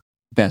work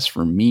best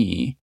for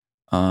me,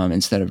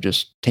 instead of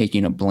just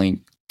taking a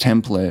blank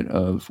template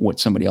of what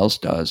somebody else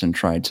does and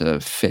try to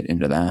fit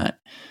into that.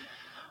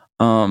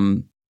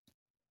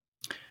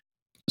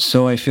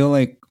 So I feel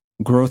like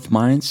growth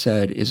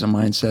mindset is a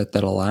mindset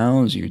that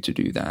allows you to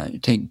do that. You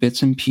take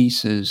bits and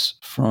pieces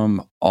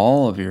from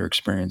all of your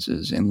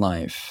experiences in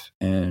life,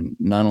 and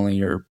not only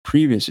your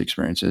previous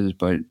experiences,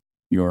 but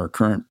your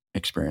current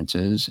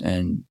experiences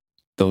and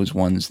those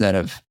ones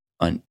that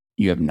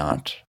you have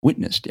not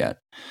witnessed yet.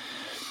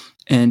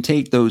 And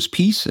take those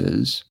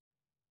pieces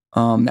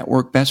that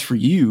work best for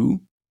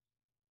you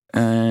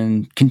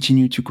and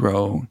continue to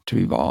grow, to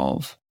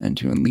evolve, and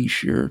to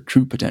unleash your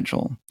true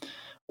potential,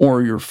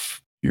 or your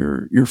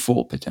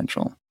full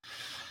potential.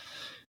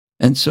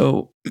 And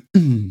so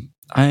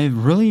I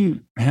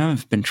really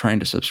have been trying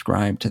to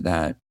subscribe to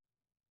that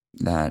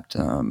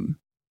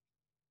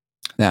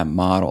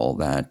model,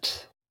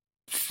 not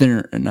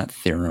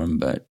theorem,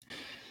 but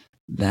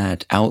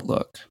that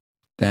outlook,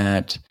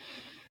 that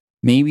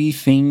maybe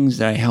things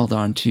that I held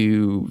on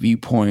to,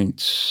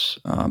 viewpoints,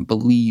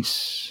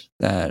 beliefs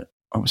that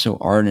I was so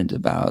ardent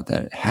about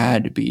that it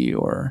had to be,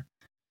 or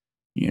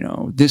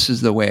this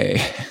is the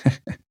way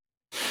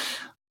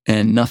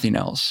and nothing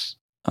else.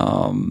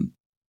 That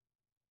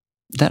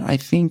I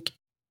think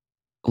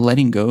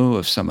letting go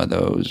of some of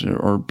those,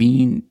 or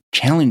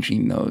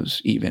challenging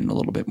those even a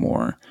little bit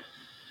more,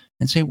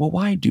 and say, well,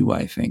 why do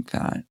I think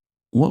that?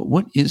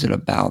 What is it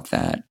about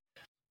that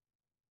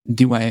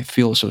do I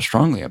feel so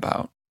strongly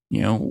about?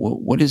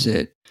 What is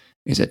it?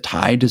 Is it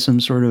tied to some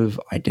sort of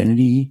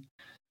identity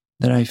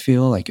that I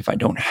feel like if I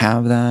don't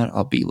have that,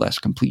 I'll be less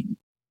complete,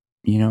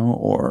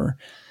 or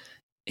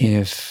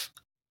if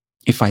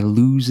I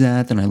lose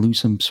that, then I lose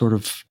some sort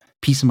of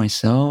piece of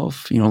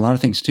myself. A lot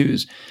of things too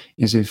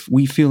is if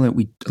we feel that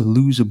we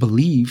lose a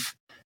belief,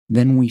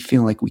 then we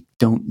feel like we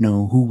don't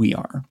know who we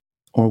are,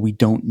 or we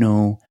don't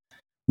know,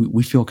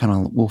 we'll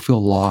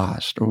feel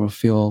lost, or we'll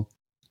feel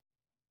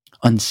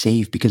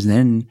unsafe, because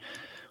then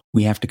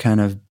we have to kind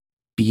of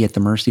be at the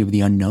mercy of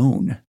the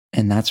unknown.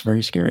 And that's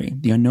very scary.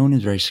 The unknown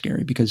is very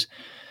scary because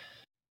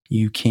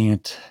you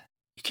can't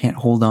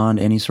hold on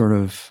to any sort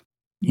of,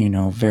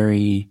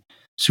 very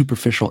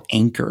superficial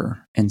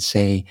anchor and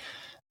say,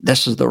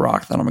 this is the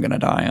rock that I'm going to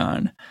die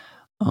on.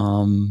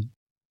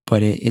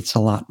 But it's a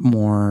lot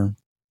more.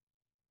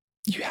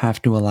 You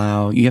have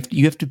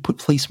to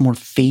place more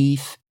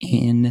faith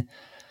in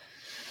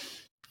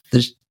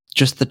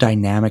just the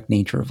dynamic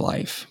nature of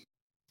life.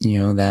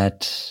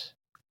 That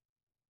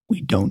we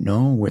don't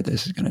know where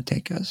this is going to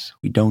take us.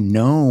 We don't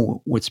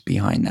know what's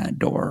behind that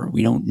door.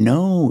 We don't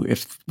know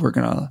if we're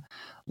going to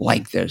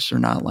like this or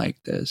not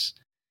like this.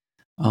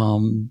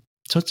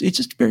 So it's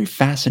just very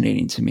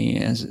fascinating to me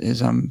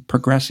as I'm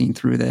progressing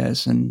through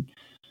this and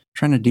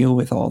trying to deal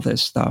with all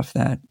this stuff,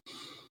 that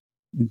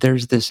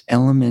there's this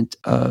element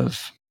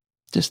of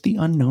just the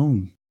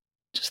unknown,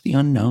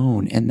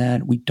 and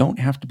that we don't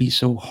have to be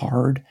so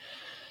hard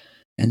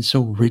and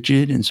so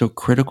rigid and so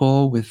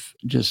critical with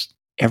just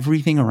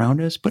everything around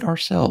us but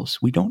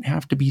ourselves. We don't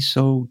have to be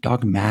so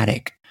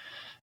dogmatic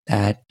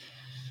that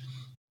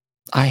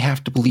I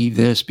have to believe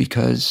this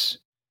because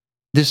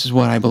this is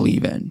what I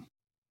believe in.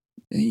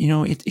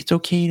 It's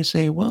okay to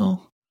say,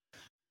 well,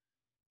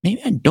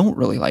 maybe I don't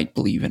really like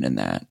believing in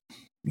that,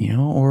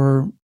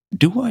 or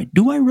do I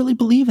really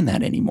believe in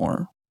that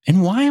anymore?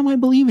 And why am I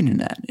believing in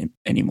that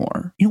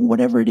anymore?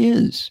 Whatever it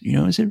is,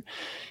 is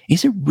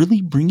it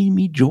really bringing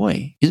me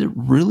joy? Is it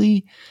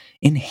really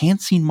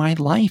enhancing my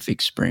life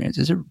experience?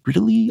 Is it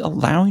really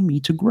allowing me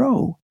to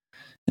grow?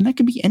 And that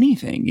could be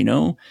anything,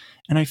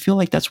 And I feel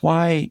like that's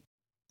why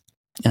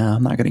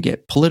I'm not going to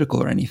get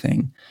political or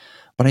anything,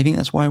 but I think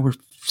that's why we're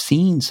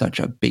seeing such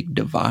a big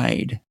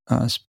divide,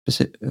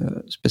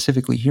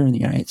 specifically here in the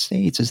United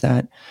States, is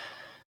that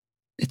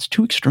it's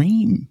too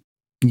extreme.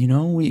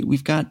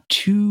 We've got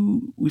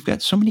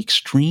so many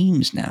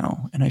extremes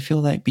now, and I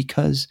feel like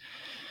because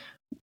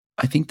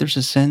I think there's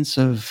a sense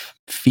of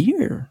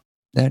fear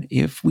that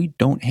if we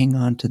don't hang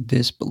on to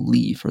this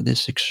belief or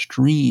this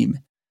extreme,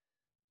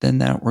 then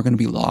that we're going to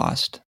be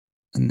lost.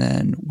 And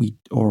then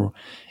or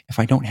if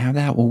I don't have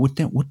that, well, what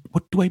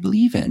do I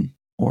believe in?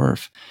 Or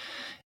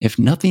if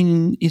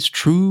nothing is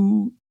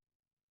true,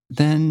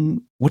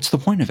 then what's the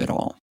point of it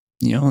all?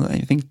 I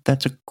think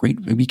that's a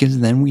great, because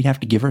then we'd have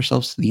to give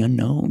ourselves to the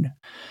unknown.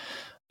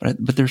 But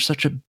there's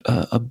such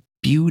a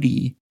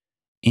beauty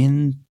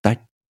in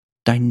that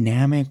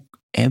dynamic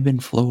ebb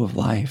and flow of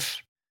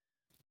life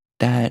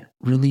that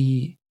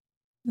really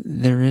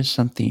there is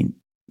something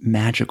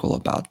magical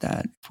about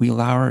that. If we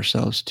allow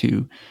ourselves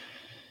to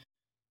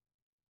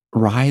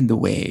ride the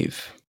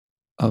wave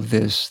of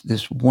this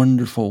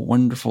wonderful,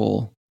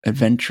 wonderful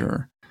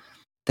adventure,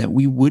 that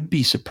we would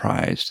be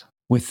surprised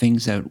with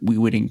things that we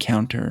would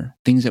encounter,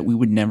 things that we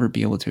would never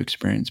be able to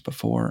experience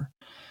before,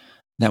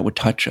 that would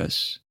touch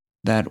us,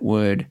 that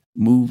would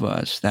move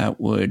us,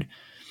 that would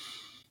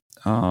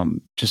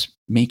just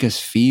make us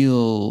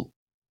feel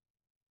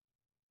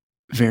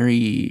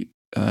very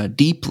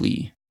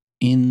deeply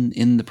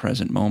in the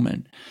present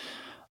moment.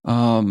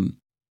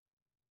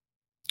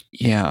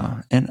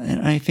 Yeah,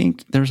 and I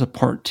think there's a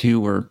part too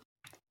where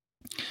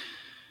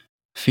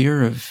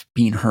fear of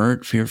being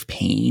hurt, fear of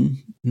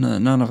pain.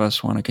 None of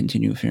us want to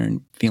continue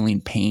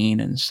feeling pain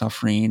and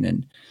suffering,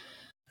 and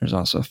there's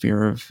also a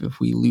fear of if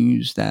we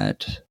lose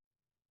that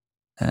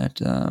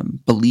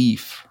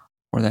belief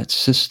or that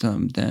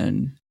system,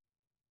 then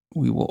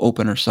we will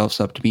open ourselves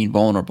up to being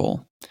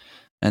vulnerable,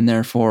 and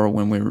therefore,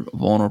 when we're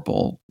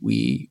vulnerable,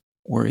 we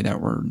worry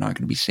that we're not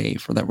going to be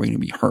safe or that we're going to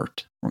be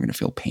hurt. We're going to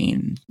feel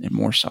pain and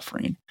more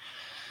suffering,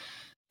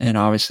 and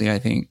obviously, I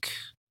think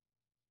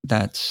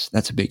that's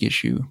a big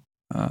issue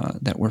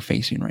that we're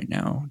facing right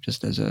now,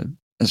 just as a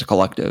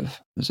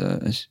collective,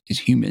 as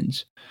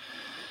humans.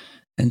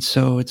 And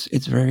so it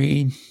is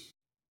very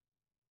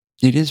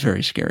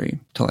scary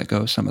to let go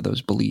of some of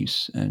those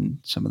beliefs and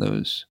some of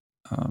those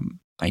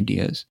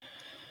ideas.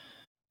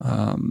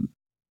 And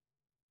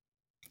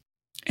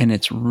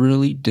it's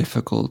really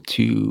difficult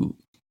to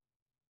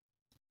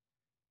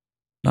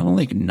not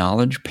only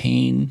acknowledge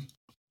pain,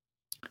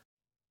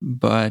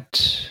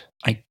 but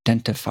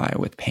identify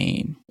with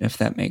pain, if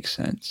that makes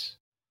sense.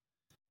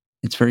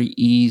 It's very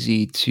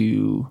easy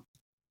to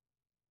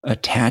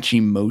attach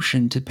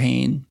emotion to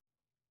pain,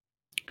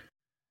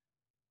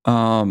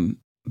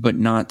 but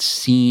not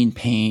seeing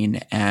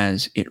pain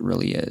as it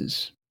really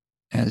is,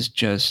 as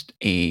just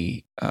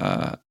a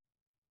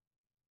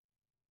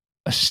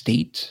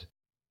state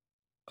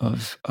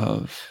of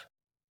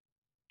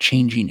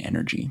changing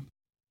energy.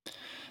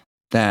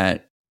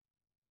 That,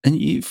 and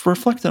you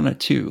reflect on it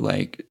too.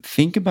 Like,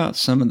 think about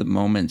some of the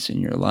moments in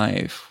your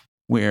life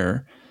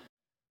where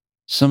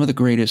some of the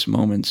greatest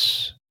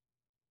moments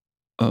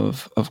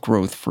of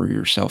growth for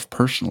yourself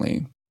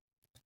personally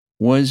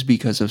was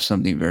because of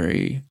something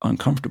very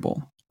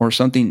uncomfortable or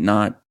something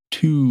not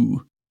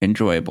too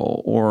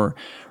enjoyable or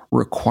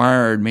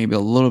required maybe a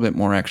little bit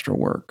more extra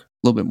work,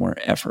 a little bit more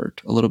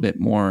effort, a little bit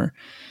more,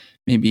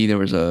 maybe there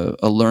was a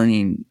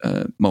learning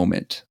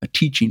moment, a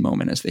teaching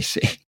moment, as they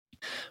say,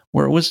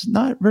 where it was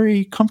not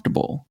very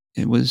comfortable.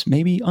 It was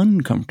maybe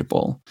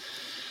uncomfortable.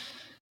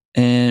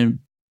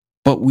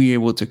 But we were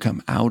able to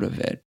come out of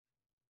it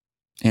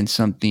and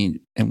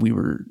we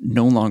were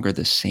no longer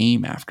the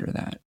same after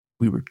that.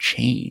 We were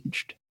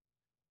changed.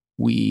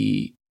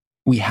 We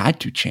had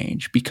to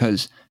change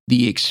because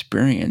the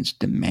experience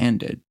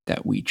demanded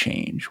that we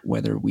change,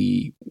 whether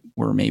we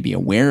were maybe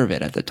aware of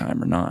it at the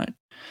time or not.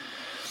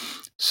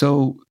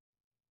 So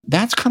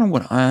that's kind of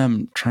what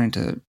I'm trying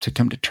to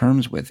come to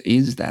terms with,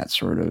 is that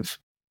sort of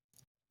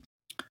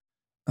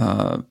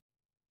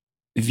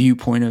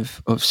viewpoint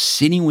of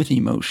sitting with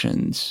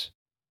emotions,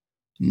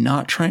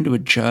 not trying to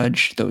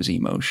judge those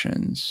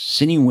emotions,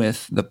 sitting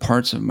with the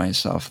parts of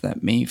myself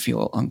that may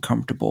feel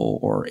uncomfortable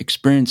or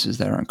experiences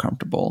that are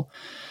uncomfortable,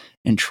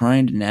 and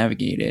trying to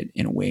navigate it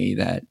in a way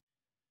that,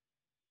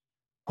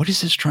 what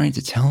is this trying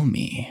to tell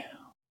me?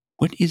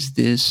 What is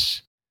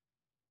this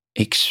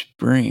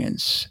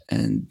experience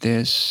and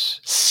this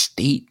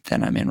state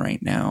that I'm in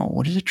right now,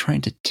 what is it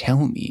trying to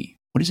tell me?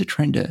 What is it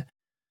trying to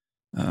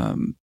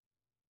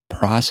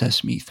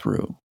process me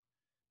through?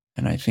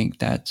 And I think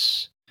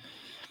that's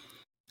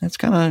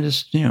kind of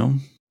just,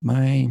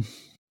 my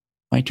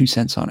 2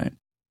 cents on it.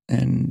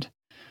 And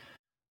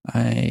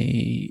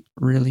I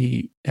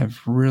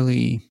have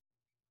really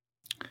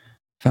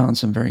found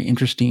some very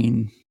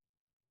interesting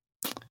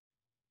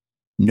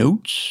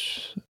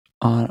notes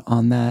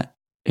on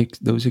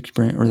those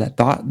experience, or that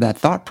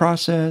thought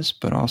process,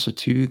 but also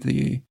to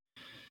the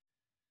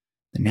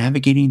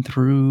navigating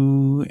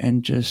through,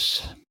 and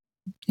just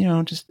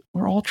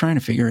we're all trying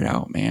to figure it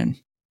out, man.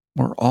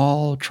 We're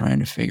all trying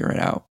to figure it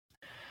out.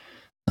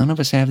 None of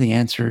us have the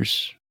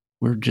answers.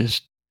 We're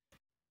just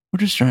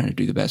trying to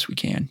do the best we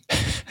can.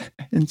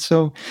 And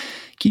so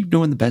keep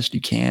doing the best you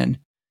can.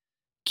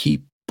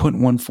 Keep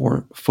putting one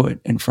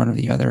foot in front of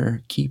the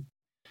other. Keep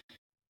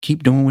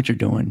doing what you're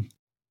doing.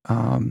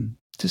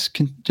 Just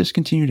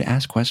continue to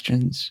ask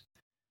questions.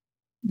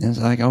 As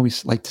I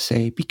always like to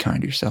say, be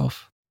kind to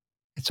yourself.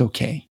 It's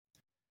okay.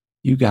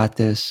 You got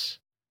this.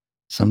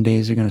 Some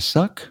days are going to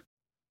suck.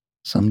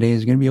 Some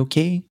days are going to be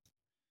okay.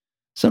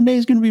 Some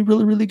days are going to be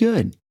really, really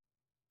good.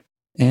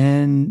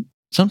 And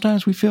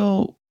sometimes we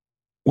feel,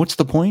 what's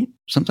the point?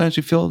 Sometimes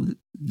we feel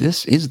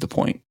this is the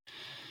point.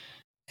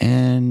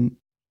 And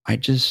I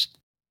just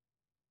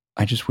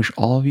wish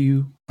all of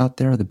you out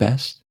there the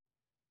best.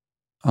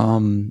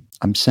 I'm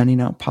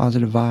sending out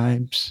positive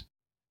vibes.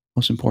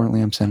 Most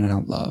importantly, I'm sending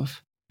out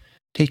love.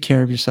 Take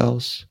care of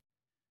yourselves.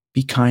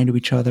 Be kind to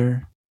each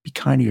other. Be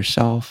kind to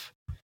yourself.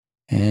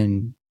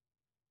 And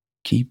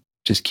keep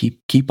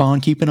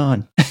on keeping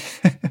on.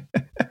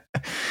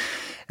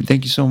 And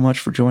thank you so much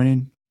for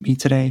joining me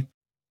today.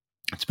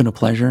 It's been a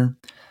pleasure.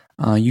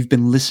 You've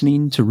been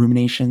listening to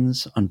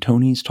Ruminations on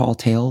Tony's Tall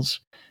Tales,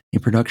 a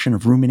production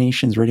of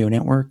Ruminations Radio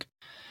Network.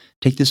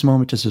 Take this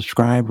moment to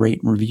subscribe,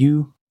 rate, and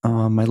review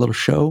my little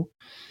show.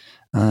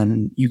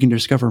 And you can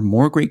discover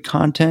more great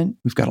content.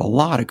 We've got a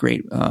lot of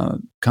great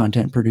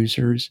content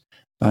producers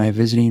by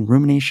visiting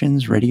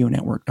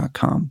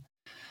ruminationsradionetwork.com.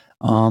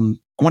 I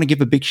want to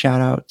give a big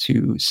shout out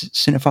to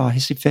Cinephile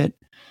Hissy.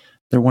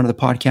 They're one of the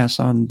podcasts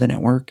on the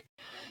network.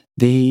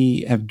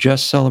 They have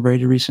just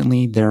celebrated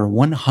recently their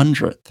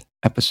 100th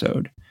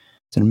episode.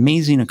 It's an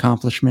amazing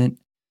accomplishment.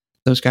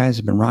 Those guys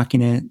have been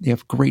rocking it. They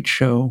have a great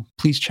show.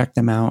 Please check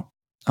them out.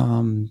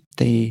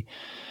 They're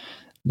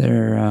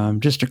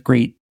just a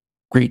great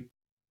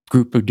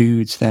group of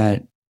dudes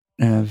that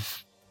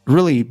I've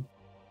really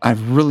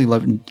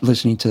loved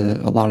listening to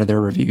a lot of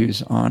their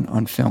reviews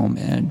on film,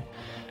 and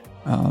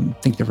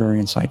think they're very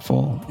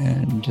insightful,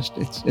 and just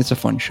it's a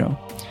fun show.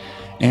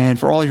 And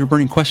for all your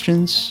burning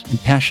questions and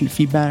passionate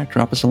feedback,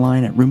 drop us a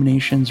line at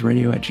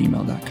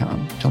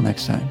ruminationsradio@gmail.com. Till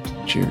next time,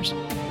 cheers.